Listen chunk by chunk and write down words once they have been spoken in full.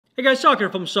Hey guys, Saki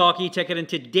from sakitech, and in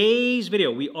today's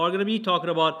video we are going to be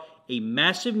talking about a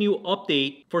massive new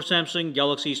update for Samsung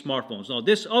Galaxy smartphones. Now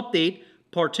this update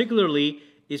particularly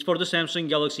is for the Samsung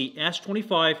Galaxy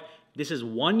S25. This is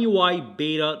One UI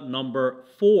beta number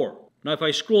 4. Now if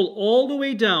I scroll all the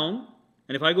way down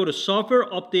and if I go to software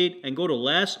update and go to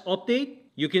last update,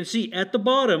 you can see at the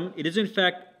bottom it is in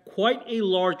fact quite a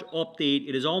large update.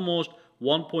 It is almost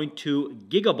 1.2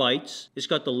 gigabytes. It's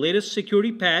got the latest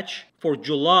security patch for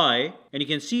July, and you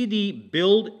can see the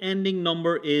build ending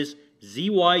number is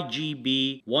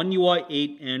ZYGB One UI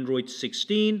 8 Android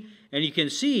 16, and you can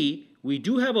see we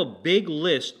do have a big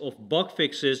list of bug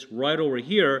fixes right over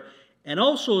here, and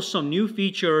also some new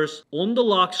features on the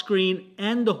lock screen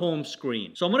and the home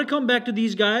screen. So I'm going to come back to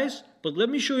these guys, but let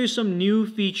me show you some new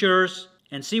features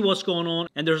and see what's going on.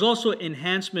 And there's also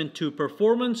enhancement to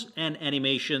performance and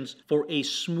animations for a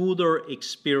smoother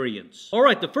experience.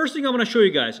 Alright, the first thing I'm going to show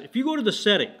you guys, if you go to the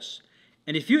settings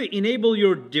and if you enable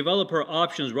your developer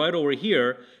options right over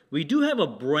here, we do have a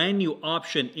brand new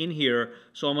option in here.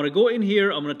 So I'm going to go in here,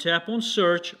 I'm going to tap on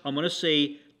search, I'm going to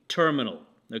say terminal.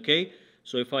 Okay,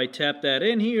 so if I tap that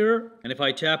in here and if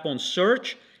I tap on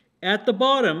search, at the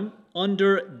bottom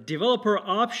under developer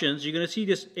options, you're going to see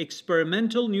this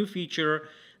experimental new feature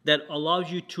that allows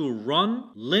you to run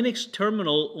Linux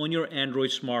terminal on your Android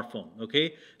smartphone.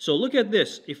 Okay, so look at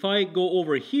this. If I go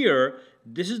over here,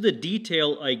 this is the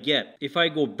detail I get. If I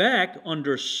go back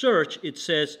under search, it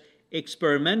says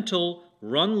experimental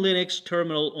run Linux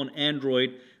terminal on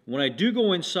Android. When I do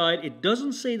go inside, it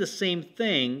doesn't say the same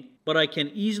thing, but I can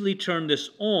easily turn this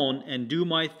on and do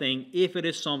my thing if it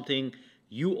is something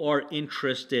you are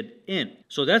interested in.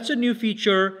 So that's a new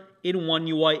feature in One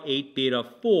UI 8 Beta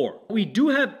 4. We do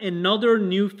have another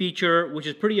new feature which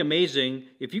is pretty amazing.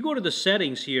 If you go to the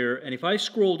settings here and if I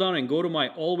scroll down and go to my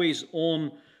always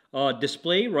on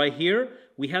display right here,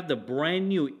 we have the brand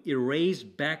new erase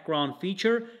background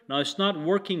feature. Now it's not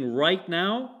working right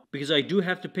now because I do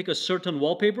have to pick a certain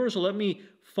wallpaper, so let me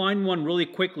find one really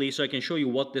quickly so I can show you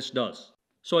what this does.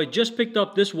 So I just picked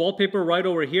up this wallpaper right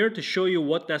over here to show you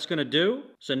what that's going to do.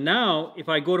 So now if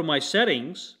I go to my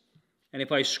settings and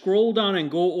if I scroll down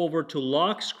and go over to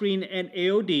lock screen and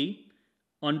AOD,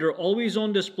 under always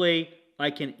on display, I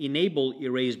can enable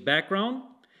erase background.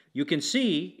 You can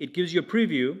see it gives you a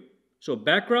preview. So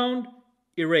background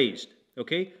erased.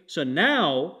 Okay, so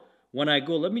now when I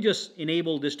go, let me just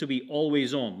enable this to be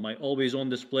always on, my always on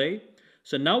display.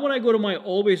 So now when I go to my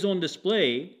always on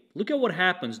display, look at what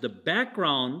happens. The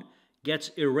background gets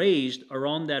erased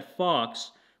around that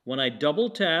fox. When I double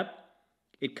tap,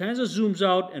 it kind of zooms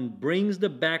out and brings the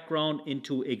background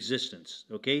into existence.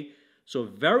 Okay, so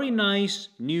very nice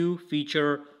new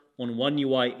feature on One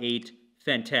UI 8.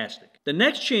 Fantastic. The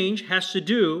next change has to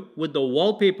do with the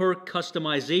wallpaper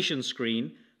customization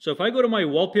screen. So if I go to my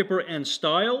wallpaper and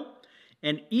style,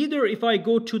 and either if I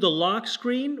go to the lock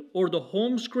screen or the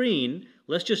home screen,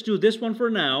 let's just do this one for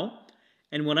now.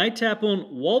 And when I tap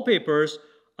on wallpapers,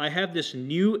 I have this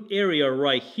new area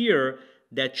right here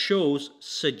that shows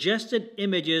suggested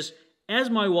images as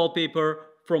my wallpaper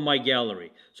from my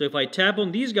gallery. So if I tap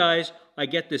on these guys, I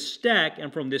get this stack,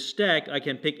 and from this stack, I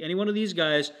can pick any one of these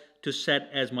guys to set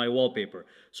as my wallpaper.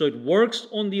 So it works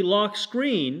on the lock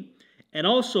screen, and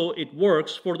also it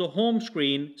works for the home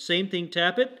screen. Same thing,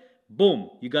 tap it, boom,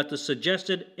 you got the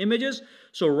suggested images.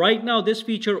 So right now, this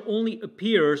feature only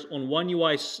appears on One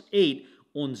UI 8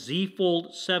 on Z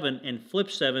Fold 7 and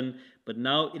Flip 7, but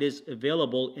now it is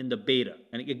available in the beta.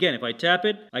 And again, if I tap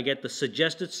it, I get the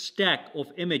suggested stack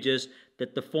of images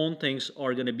that the phone thinks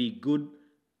are going to be good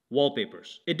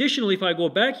wallpapers. Additionally, if I go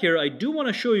back here, I do want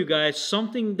to show you guys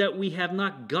something that we have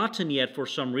not gotten yet for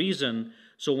some reason.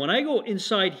 So when I go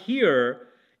inside here,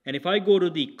 and if I go to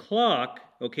the clock,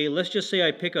 okay, let's just say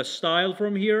I pick a style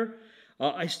from here,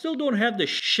 I still don't have the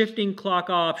shifting clock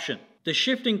option. The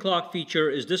shifting clock feature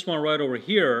is this one right over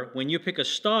here. When you pick a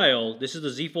style, this is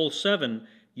the Z Fold 7,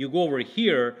 you go over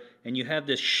here and you have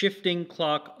this shifting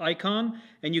clock icon,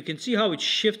 and you can see how it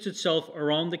shifts itself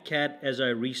around the cat as I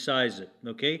resize it,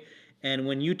 okay? And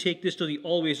when you take this to the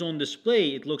always on display,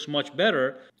 it looks much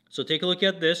better. So take a look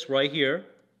at this right here.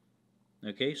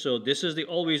 Okay, so this is the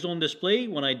always on display.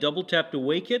 When I double tap to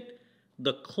wake it,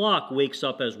 the clock wakes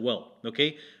up as well.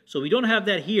 Okay, so we don't have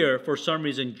that here for some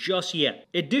reason just yet.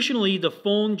 Additionally, the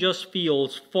phone just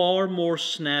feels far more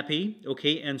snappy,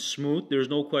 okay, and smooth. There's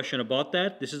no question about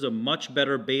that. This is a much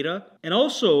better beta. And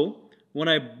also, when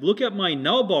I look at my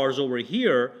now bars over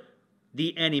here,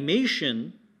 the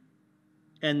animation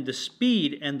and the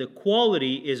speed and the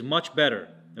quality is much better.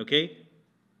 Okay,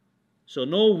 so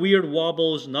no weird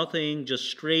wobbles, nothing, just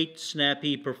straight,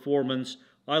 snappy performance.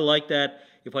 I like that.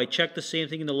 If I check the same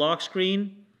thing in the lock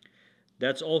screen,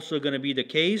 that's also going to be the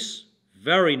case.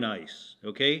 Very nice,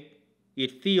 okay?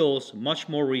 It feels much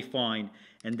more refined,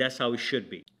 and that's how it should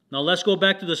be. Now let's go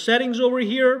back to the settings over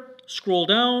here. Scroll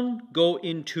down, go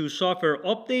into software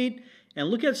update, and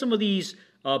look at some of these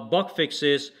bug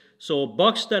fixes. So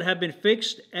bugs that have been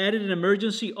fixed: added an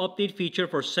emergency update feature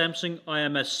for Samsung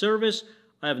IMS service.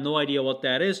 I have no idea what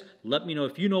that is. Let me know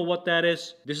if you know what that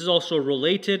is. This is also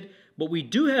related, but we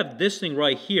do have this thing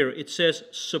right here. It says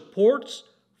supports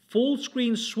full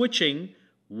screen switching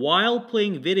while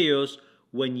playing videos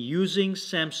when using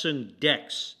Samsung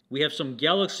DeX. We have some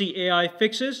Galaxy AI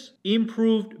fixes: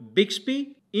 improved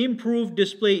Bixby, improved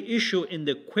display issue in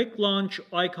the quick launch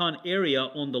icon area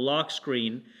on the lock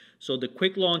screen. So the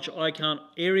quick launch icon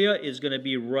area is going to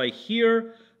be right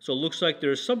here. So it looks like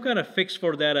there's some kind of fix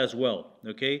for that as well.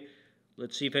 Okay,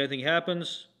 let's see if anything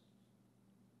happens.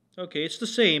 Okay, it's the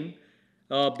same,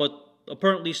 but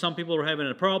apparently some people are having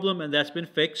a problem, and that's been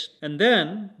fixed. And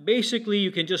then basically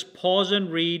you can just pause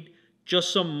and read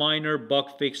just some minor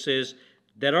bug fixes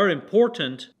that are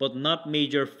important but not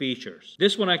major features.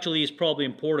 This one actually is probably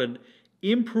important.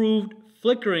 Improved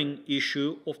flickering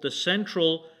issue of the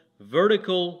central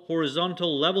vertical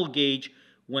horizontal level gauge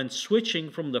when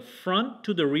switching from the front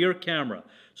to the rear camera.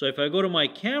 So if I go to my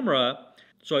camera,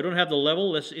 so I don't have the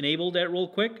level, let's enable that real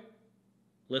quick.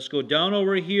 Let's go down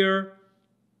over here,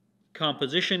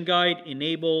 composition guide,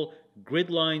 enable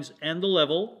grid lines and the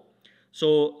level.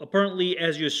 So apparently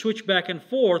as you switch back and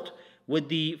forth with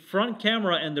the front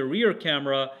camera and the rear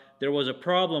camera, there was a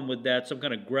problem with that, some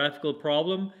kind of graphical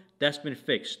problem. That's been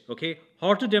fixed, okay?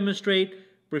 Hard to demonstrate,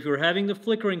 but if you're having the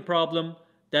flickering problem,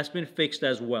 that's been fixed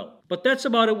as well. But that's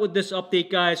about it with this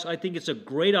update, guys. I think it's a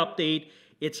great update.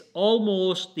 It's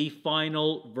almost the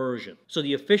final version. So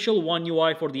the official One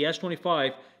UI for the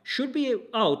S25 should be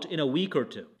out in a week or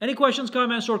two. Any questions,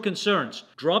 comments, or concerns?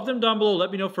 Drop them down below.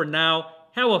 Let me know. For now,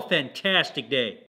 have a fantastic day.